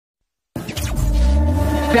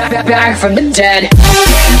back from the dead.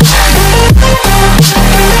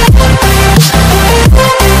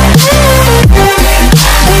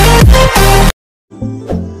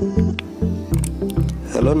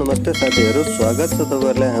 Hello नमस्ते साथीहरु, स्वागत छ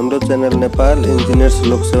तपाईहरुलाई हाम्रो च्यानल नेपाल इन्जिनियर्स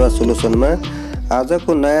लोकसेवा सोलुसनमा।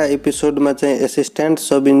 आजको नयाँ एपिसोडमा चाहिँ एसिस्टेन्ट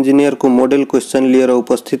सब इन्जिनियरको मोडल क्वेशन लिएर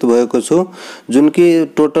उपस्थित भएको छु, जुन कि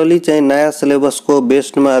टोटली चाहिँ नयाँ सिलेबसको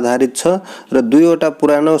बेसमा आधारित छ र दुईवटा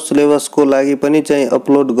पुरानो सिलेबसको लागि पनि चाहिँ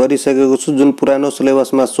अपलोड गरिसकेको छु। जुन पुरानो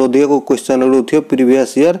सिलेबसमा सोधिएको क्वेशनहरु थियो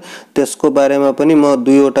प्रिभियस इयर, त्यसको बारेमा पनि म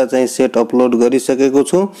दुईवटा चाहिँ सेट अपलोड गरिसकेको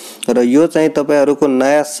छु र यो चाहिँ तपाईहरुको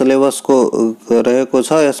नयाँ सिलेबसको रहेको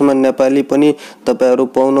छ। यसमा नेपाली पनि तपाईहरु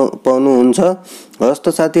पाउनुहुन्छ। हस्त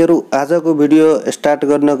साथीहरु, आजको भिडियो स्टार्ट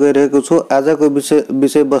गर्न गइरहेको छु। आजको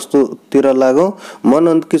विषय वस्तुतिर लागौं। म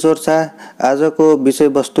नन्द किशोर शाह आजको विषय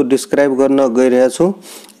वस्तु डिस्क्राइब गर्न गइरहेको छु।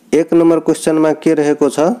 1 नम्बर क्वेशनमा के रहेको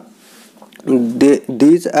छ?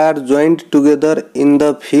 These are joined together in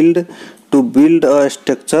the field to build a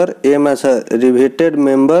structure. A मा छ riveted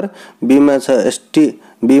member, B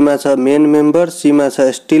मा छ main member, C मा छ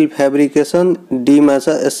steel fabrication, D मा छ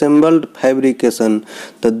assembled fabrication.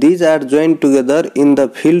 त these are joined together in the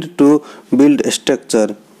field to build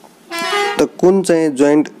structure. त कुन चाहिँ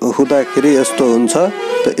joint हुँदाखेरि यस्तो हुन्छ?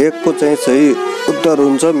 त एक को चाहिँ सही उत्तर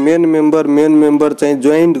हुन्छ मेन मेम्बर चाहिँ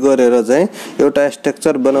जोइन्ट गरेर चाहिँ एउटा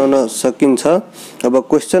स्ट्रक्चर बनाउन सकिन्छ। अब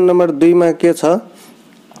क्वेशन नम्बर 2 मा के छ?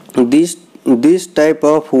 This type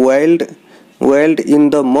of weld in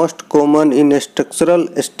the most common in structural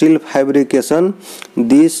steel fabrication.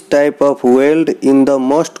 This type of weld in the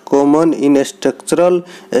most common in structural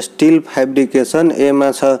steel fabrication. A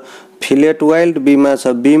मा छ फिलेट वेल्ड, बी मा छ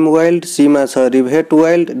बीम वेल्ड, सी मा छ rivet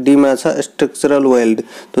weld, D मा छ structural weld.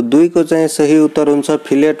 तो 2 को चाहिँ सही उत्तर हुन्छ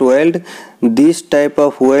fillet weld. This type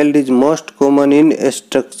of weld is most common in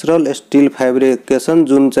structural steel fabrication,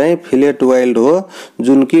 जुन चाहिँ फिलेट वेल्ड हो,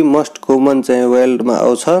 जुन कि मोस्ट कमन चाहिँ वेल्ड मा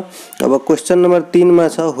आउँछ। अब क्वेशन नम्बर 3 मा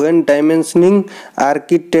छ when डाइमेन्सनिङ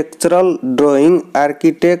architectural drying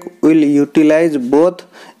architect will utilise both.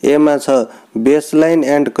 ए मा छ बेसलाइन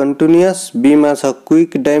एन्ड कन्टिन्युअस, बी मा छ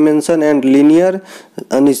क्विक डाइमेन्सन एन्ड लिनियर,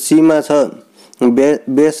 अनि सी मा छ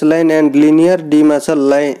बेसलाइन एन्ड लिनियर, डी मा छ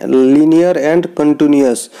लिनियर एन्ड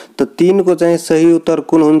कन्टिन्युअस। त 3 को चाहिँ सही उत्तर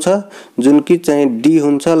कुन हुन्छ? जुन कि चाहिँ डी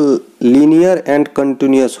हुन्छ linear and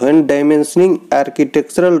continuous. When डाइमेन्सनिङ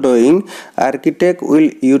architectural drying architect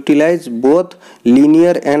will utilise both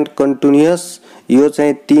linear and continuous. यो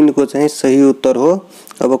चाहिँ 3 को चाहिँ सही उत्तर हो।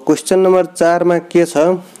 अब क्वेशन नम्बर 4 मा के छ?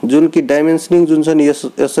 जुन कि डाइमेन्सनिङ जुन छ नि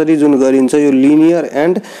यसरी जुन गरिन्छ यो लिनियर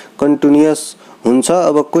एन्ड कन्टिन्युअस हुन्छ।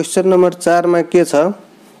 अब क्वेशन नम्बर 4 मा के छ?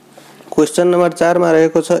 क्वेशन नम्बर 4 मा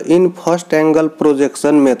रहेको छ in first angle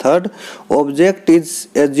projection method object is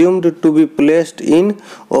assumed to be placed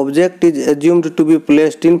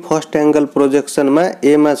in first angle projection मा।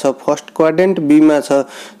 ए मा छ फर्स्ट क्वाड्रेंट, बी मा छ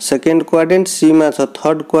सेकेन्ड क्वाड्रेंट, सी मा छ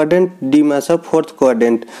थर्ड क्वाड्रेंट, डी मा छ फोर्थ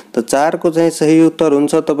क्वाड्रेंट। त 4 को चाहिँ सही उत्तर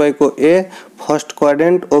हुन्छ तपाईको ए first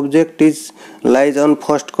quadrant. Object is lies on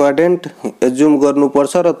first quadrant assume गर्नु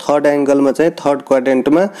पर्छ र थर्ड एंगल मा चाहिँ थर्ड क्वाड्रेंट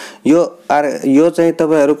मा। यो चाहिँ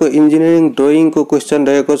तपाईहरुको इंजिनियरिङ ड्राइङ को क्वेशन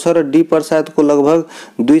रहेको छ र डी प्रसाद को लगभग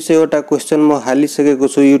 200 वटा क्वेशन म हालिसकेको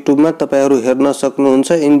छु युट्युब मा, तपाईहरु हेर्न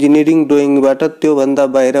सक्नुहुन्छ। इंजिनियरिङ ड्राइङ बाट त्यो भन्दा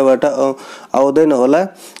बाहिरबाट आउँदैन होला।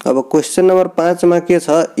 अब क्वेशन नम्बर 5 मा के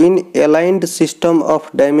छ? In aligned system of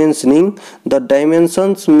डाइमेन्सनिङ the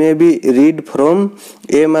dimensions may be read from.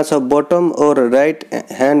 ए मा छ बॉटम और राइट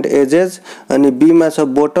हैंड एजेस, अनि बी मा छ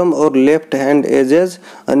बॉटम और लेफ्ट हैंड एजेस,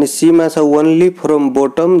 अनि सी मा छ ओन्ली फ्रम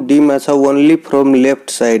बॉटम, डी मा छ ओन्ली फ्रम लेफ्ट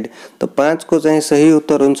साइड। तो 5 को चाहिँ सही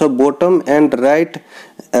उत्तर हुन्छ bottom and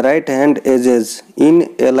right hand ages. In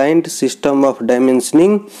aligned system of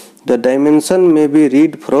डाइमेन्सनिङ the dimension may be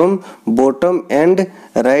read from bottom and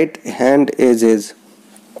right hand ages.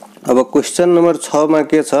 अब क्वेशन नंबर 6 मा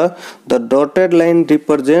के छ? The dotted line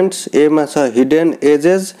represents. ए मा छ हिडन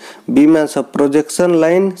एजेस, बी मा छ प्रोजेक्शन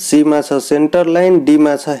लाइन, सी मा छ सेंटर लाइन, डी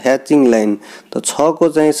मा छ ह्याचिङ लाइन। तो 6 को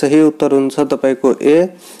चाहिँ सही उत्तर हुन्छ तपाईको ए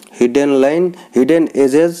hidden line hidden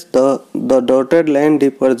ages. The dotted line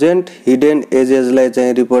represent hidden ages लाई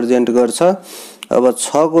चाहिँ रिप्रेजेंट गर्छ। अब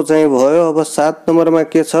 6 को चाहिँ भयो। अब 7 नम्बर मा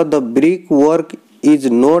के छ? The brick work is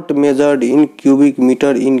not measured in cubic meter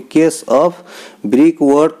in case of brick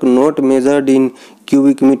work not measured in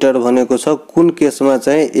cubic meter भनेको छ। कुन केसमा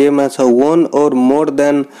चाहिँ? ए मा छ 1 or more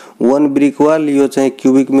than 1 brick wall, यो चाहिँ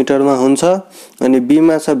क्यूबिक मिटर मा हुन्छ, अनि बी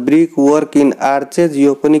मा छ ब्रिक वर्क इन आर्चेज,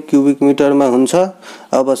 यो पनि क्यूबिक मिटर मा हुन्छ।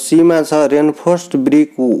 अब सी मा छ रेनफोर्स्ड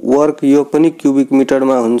ब्रिक वर्क, यो पनि क्यूबिक मिटर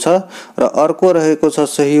मा हुन्छ, र अर्को रहेको छ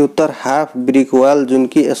सही उत्तर हाफ ब्रिक वाल, जुन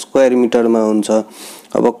कि स्क्वायर मिटर मा हुन्छ।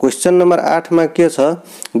 अब क्वेशन नम्बर 8 मा के छ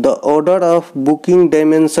the order of booking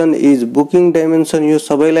dimension is booking dimension यो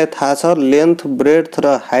सबैलाई थाहा छ लेन्थ ब्रेड्थ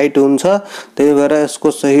र हाइट हुन्छ त्यही भएर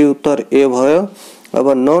यसको सही उत्तर ए भयो। अब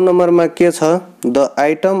 9 नम्बर मा के छ the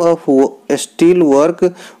item of steel work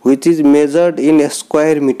which is measured in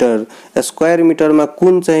square metre square metre मा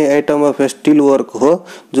कुन चाहिँ आइटम अफ स्टील वर्क हो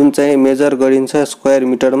जुन चाहिँ मेजर गरिन्छ स्क्वायर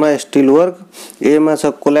मिटर मा स्टील वर्क। ए मा छ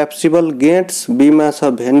कोल्याप्सिबल गेट्स, बी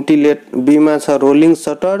मा छ रोलिङ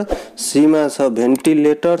शटर, सी मा छ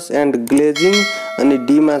भेन्टिलेटर्स एन्ड ग्लेजिङ अनि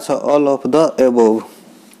डी मा छ अल अफ द एबोभ।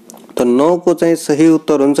 त 9 को चाहिँ सही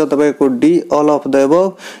उत्तर हुन्छ तपाईको D all of the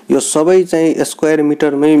above. यो सबै चाहिँ स्क्वायर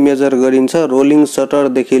मिटरमै मेजर गरिन्छ रोलिङ शटर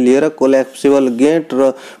देखि लिएर कोल्याप्सिबल गेट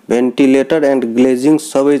र भेन्टिलेटर एन्ड ग्लेजिङ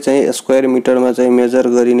सबै चाहिँ स्क्वायर मिटरमा चाहिँ मेजर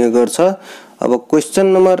गरिने गर्छ। अब क्वेशन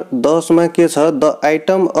नम्बर 10 मा के छ the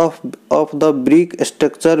item of the brick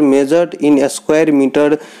structure measured in square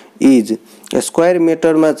metre is square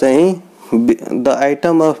मिटरमा चाहिँ the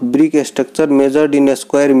item of brick structure measured in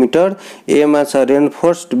square meter A मा छ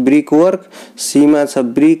reinforced brick work, C मा छ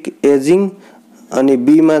brick edging अनि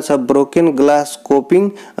बी मा छ ब्रोकन ग्लास कोपिङ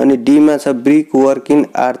अनि D मा छ ब्रिक वर्क इन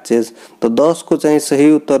आर्चेस। त 10 को चाहिँ सही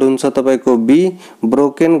उत्तर हुन्छ तपाईको बी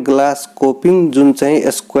ब्रोकन ग्लास कोपिङ जुन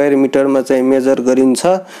चाहिँ स्क्वायर मिटरमा चाहिँ मेजर गरिन्छ।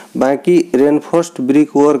 बाँकी रेनफोर्स्ड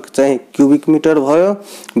ब्रिक वर्क चाहिँ क्युबिक मिटर भयो,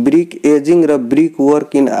 ब्रिक एजिङ र ब्रिक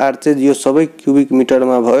वर्क इन आर्चेस यो सबै क्युबिक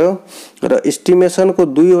मिटरमा भयो। र एस्टिमेसन को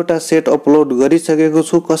दुईवटा सेट अपलोड गरिसकेको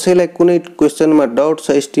छु। कसैलाई कुनै क्वेशनमा डाउट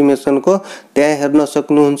छ एस्टिमेसन को त्यहाँ हेर्न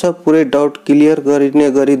सक्नुहुन्छ। पुरै डाउट क्लियर गरिने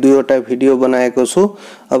गरी दुईवटा भिडियो बनाएको छु।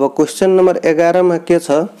 अब क्वेशन नम्बर 11 मा के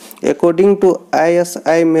छ according two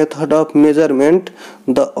ISI method of measurement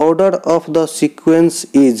the order of the sequence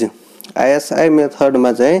is ISI method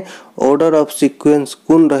मा चाहिँ अर्डर अफ सिक्वेन्स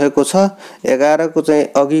कुन रहेको छ। 11 को चाहिँ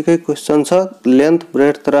अघिकै क्वेशन छ लेन्थ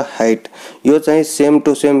ब्रेड्थ र हाइट यो चाहिँ सेम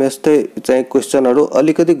टु सेम यस्तै चाहिँ क्वेशनहरु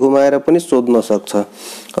अलिकति घुमाएर पनि सोध्न सक्छ।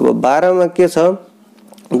 अब 12 मा के छ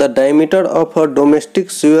The diameter of a domestic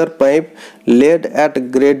sewer pipe laid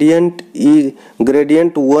at gradient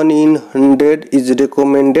 1 in 100 is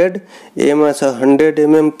recommended. A मा छ 100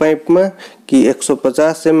 mm पाइप मा कि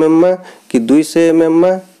 150 mm मा कि 200 mm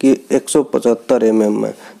मा कि 175 mm मा।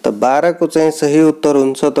 त 12 को चाहिँ सही उत्तर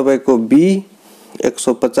हुन्छ तपाईको बी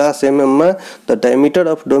 150 mm मा। The diameter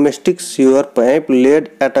of domestic sewer pipe laid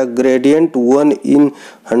at a gradient 1 in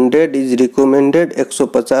 100 is recommended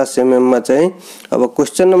 150 mm मा चाहिँ। अब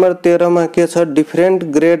क्वेशन नम्बर 13 मा के छ different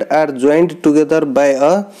grade are joined together by a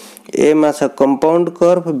ए मा छ कंपाउंड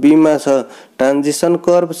कर्व, बी मा छ ट्रांजिशन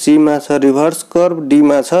कर्व, सी मा छ रिभर्स कर्व, डी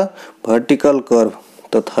मा छ वर्टिकल कर्व।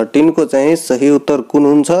 तो 13 को चाहिँ सही उत्तर कुन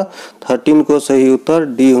हुन्छ 13 को सही उत्तर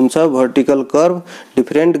डी हुन्छ vertical curve.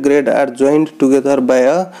 Different grade are joined together by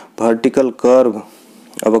a vertical curve.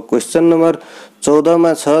 अब क्वेशन नंबर 14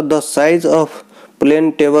 मा छ the size of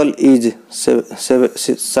plain table is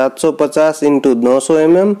 750 into 900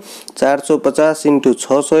 mm, 450 into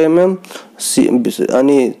 600 mm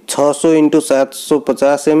अनि 600 into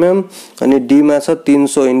 750 mm अनि डी मा छ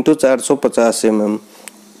 300 into 450 mm।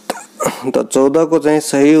 त 14 को चाहिँ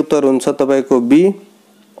सही उत्तर हुन्छ तपाईको बी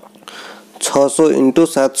 600 into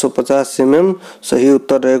 750 mm सही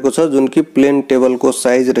उत्तर रहेको छ जुन कि प्लेन टेबल को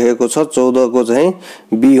साइज रहेको छ। 14 को चाहिँ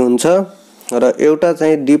बी हुन्छ। र एउटा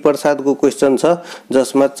चाहिँ डी प्रसाद को क्वेशन छ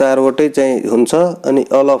जसमा 4 वटै चाहिँ हुन्छ अनि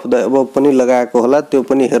अल अफ द अबव पनि लगाएको होला त्यो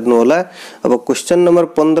पनि हेर्नु होला। अब क्वेशन नम्बर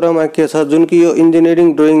 15 मा के छ जुन कि यो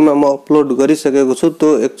इन्जिनियरिङ ड्राइङ मा म अपलोड गरिसकेको छु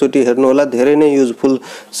त्यो एकचोटी हेर्नु होला। धेरै नै युजफुल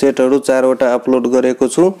सेटहरु 4 वटा अपलोड गरेको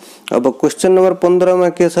छु। अब क्वेशन नम्बर 15 मा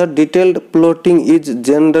के छ detailed plotting is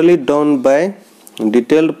generally done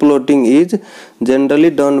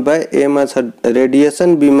by ए मा छ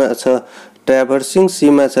रेडिएसन, बी मा छ ट्राभर्सिङ, सी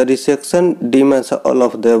मा छ रिसेक्सन, डी मा छ अल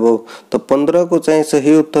अफ द अबव। त 15 को चाहिँ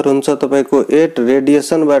सही उत्तर हुन्छ तपाईको 8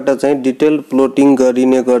 रेडिएसन बाट चाहिँ डिटेल्ड प्लॉटिंग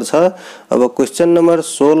गरिने गर्छ। अब क्वेशन नम्बर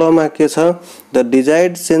 16 मा के छ the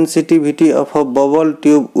desired sensitivity of a bubble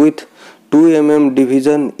tube with 2 mm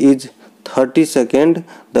division is 30 second.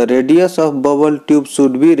 The radius of bubble tube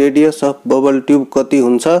should be radius of bubble tube कति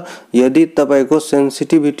हुन्छ यदि तपाईको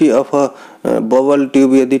sensitivity of a bubble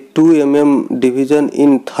tube यदि 2 mm डिभिजन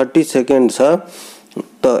इन 30 सेकेंड छ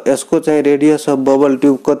त यसको चाहिँ radius of bubble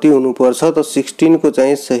tube कति हुनु पर्छ त 16 को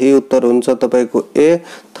चाहिँ सही उत्तर हुन्छ तपाईको ए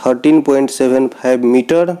 13.75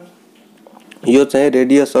 मिटर यो चाहिँ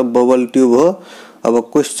रेडियस अफ बबल ट्यूब हो। अब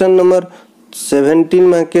क्वेशन नम्बर 17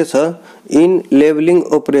 मा के छ इन लेबलिङ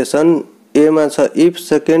ऑपरेशन ए मा छ if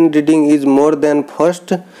second reading is more than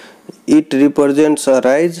first it represents a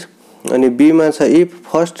rise अनि बी मा छ if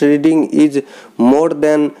first reading is more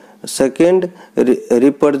than second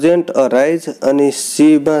represent a rise अनि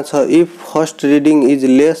सी मा छ if first reading is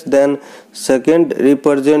less than second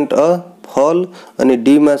represent a फल अनि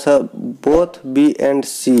D मा छ बोथ बी एन्ड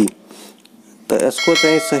सी। त यसको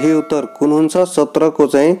चाहिँ सही उत्तर कुन हुन्छ? 17 को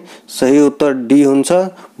चाहिँ सही उत्तर डी हुन्छ,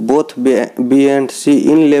 both be and C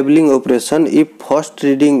in labelling operation if first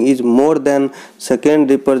reading is more than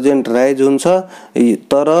second represent rise हुन्छ।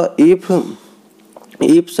 तर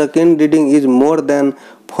if second reading is more than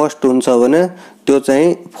first हुन्छ भने त्यो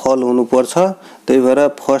चाहिँ फल हुनुपर्छ। त्यही भएर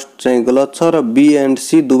फर्स्ट चाहिँ गलत छ र बी एन्ड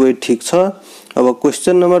सी दुवै ठिक छ। अब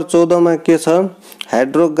क्वेशन नम्बर 14 मा के छ?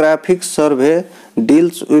 Hydrographic survey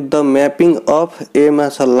deals with the mapping of A मा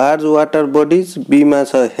छ large water bodies, B मा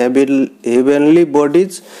छ heavenly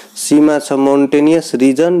bodies, C मा छ mountainous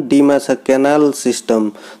region, D मा छ canal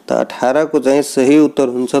system। त 18 को चाहिँ सही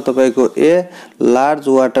उत्तर हुन्छ तपाईको A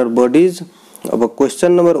large water bodies। अब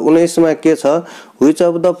क्वेशन नम्बर 19 मा के छ? Which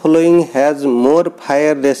of the following has more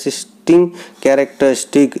fire resisting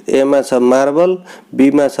characteristic? A मा छ marble,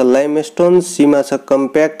 B मा छ limestone, C मा छ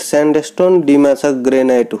compact sandstone, D मा छ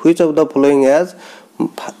granite। Which of the following has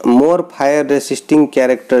more fire resisting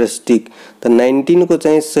characteristic? त 19 को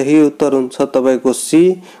चाहिँ सही उत्तर हुन्छ तपाईको C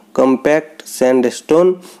compact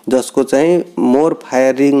sandstone, जसको चाहिँ मोर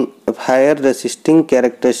फायर रेसिस्टिङ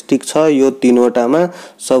क्यारेक्टरिस्टिक छ। यो तीनवटामा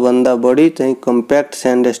सबभन्दा बढी चाहिँ कम्प्याक्ट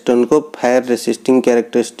स्यान्डस्टोन को फायर रेसिस्टिङ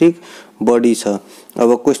क्यारेक्टरिस्टिक बढी छ।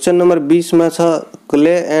 अब क्वेशन नम्बर 20 मा छ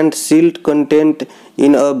clay and silt content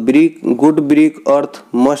in a good brick earth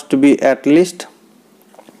must be at least.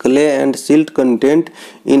 Clay and silt content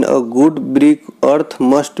in a good brick earth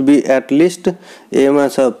must be at least A मा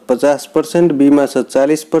छ 50%, B मा छ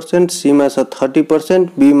 40%, C मा छ 30%,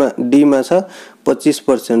 D मा छ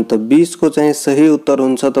 25%। त 20 को चाहिँ सही उत्तर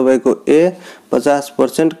हुन्छ तपाईको A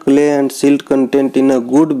 50%। Clay and silt content in a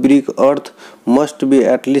good brick earth must be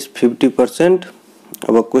at least 50%।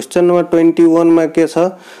 अब क्वेशन नम्बर 21 मा के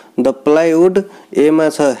छ? The plywood A मा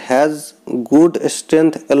छ has good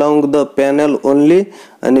strength along the panel only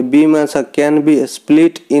अनि B मा छ can be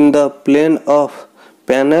split in the plane of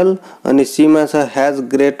panel अनि C मा छ has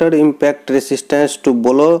greater impact resistance to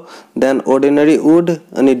blow than ordinary wood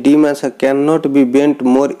अनि D मा छ cannot be bent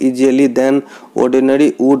more easily than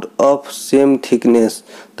ordinary wood of same thickness।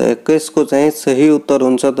 त 21 को चाहिँ सही उत्तर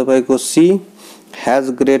हुन्छ तपाईको C has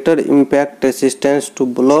greater impact resistance to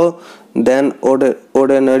blow than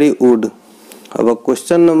ordinary wood। अब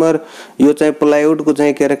क्वेशन नंबर यो चाहिँ प्लाईवुड को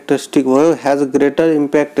चाहिँ क्यारेक्टरिस्टिक भयो, has greater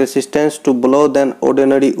impact resistance to blow than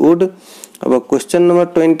ordinary wood। अब क्वेशन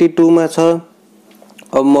नंबर 22 मा छ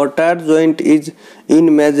a mortar joint is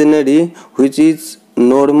imaginary which is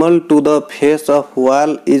normal to the face of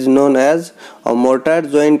wall is known as। a mortar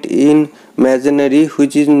joint in imaginary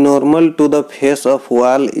which is normal to the face of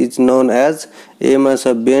wall is known as। A मा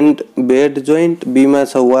छ bed joint, B मा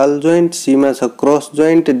छ wall joint, C मा छ cross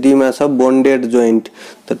joint, D मा छ bonded joint।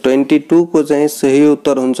 त 22 को चाहिँ सही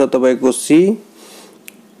उत्तर हुन्छ तपाईको C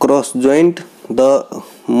cross joint। the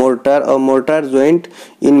mortar joint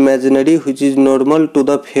in imaginary which is normal to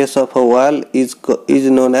the face of a wall is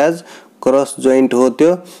known as cross joint हो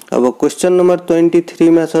त्यो। अब क्वेशन नंबर 23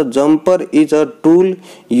 मा छ jumper is a tool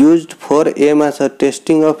used for a मा छ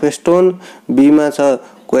testing of stone, be मा छ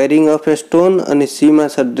quarrying of stone अनि सी मा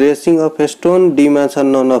छ ड्रेसिंग अफ स्टोन, डी मा छ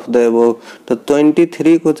नन अफ द अबव। त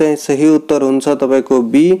 23 को चाहिँ सही उत्तर हुन्छ तपाईको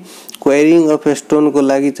बी क्वेरिंग अफ स्टोन को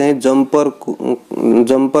लागि चाहिँ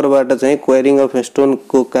जम्परबाट चाहिँ क्वेरिंग अफ स्टोन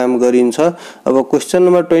को काम गरिन्छ। अब क्वेशन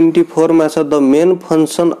नंबर 24 मा छ the main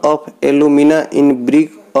function of alumina in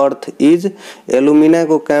brick earth is. Alumina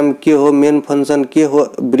को काम के हो, मेन फंक्शन के हो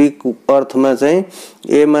ब्रिक अर्थ में चाहिँ?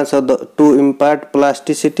 ए मा छ टू इम्पार्ट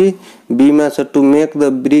प्लास्टिसिटी, बी मा छ two make the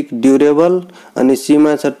brick durable अनि सी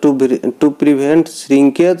मा छ टू प्रिभेंट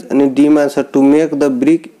श्रिंकेज अनि डी मा छ two make the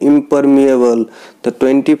brick impermeable. त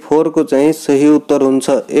 24 को चाहिँ सही उत्तर हुन्छ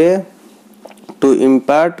ए two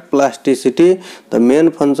impart plasticity. The main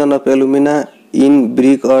function of alumina in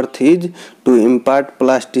brick earth is to impart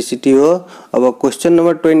plasticity हो। अब क्वेश्चन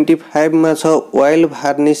नंबर 25 मा छ oil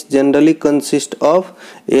varnish generally consist of।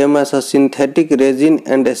 A मा छ synthetic resin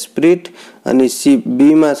and spirit अनि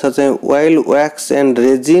B मा छ चाहिँ oil wax and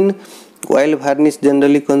resin। oil varnish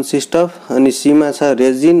generally consist of अनि C मा छ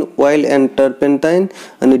resin oil and turpentine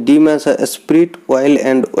अनि D मा छ spirit oil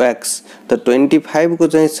and wax। त 25 को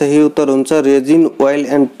चाहिँ सही उत्तर हुन्छ resin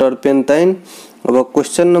oil and turpentine। अब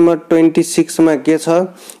क्वेशन नम्बर 26 मा के छ,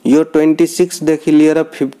 यो 26 देखि लिएर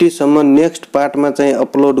 50 सम्म नेक्स्ट पार्टमा चाहिँ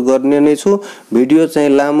अपलोड गर्ने नै छु। भिडियो चाहिँ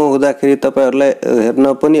लामो हुँदाखेरि तपाईहरुलाई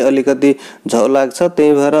हेर्न पनि अलिकति झौ लाग्छ,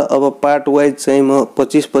 त्यही भएर अब पार्ट वाइज चाहिँ म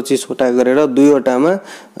 25 वटा गरेर 2 वटामा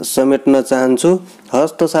समेट्न चाहन्छु।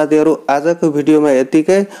 हस् त साथीहरु, आजको भिडियोमा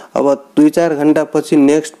यतिकै। अब 2-4 घण्टा पछि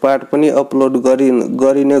नेक्स्ट पार्ट पनि अपलोड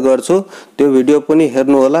गरिने गर्छु, त्यो भिडियो पनि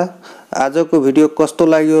हेर्नु होला। आजको भिडियो कस्तो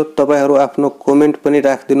लाग्यो तपाईहरु आफ्नो कमेन्ट पनि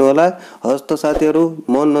राख्दिनु होला। हस् त साथीहरु,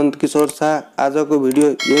 म नन्दकिशोर शाह आजको भिडियो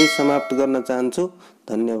यही समाप्त गर्न चाहन्छु।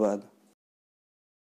 धन्यवाद।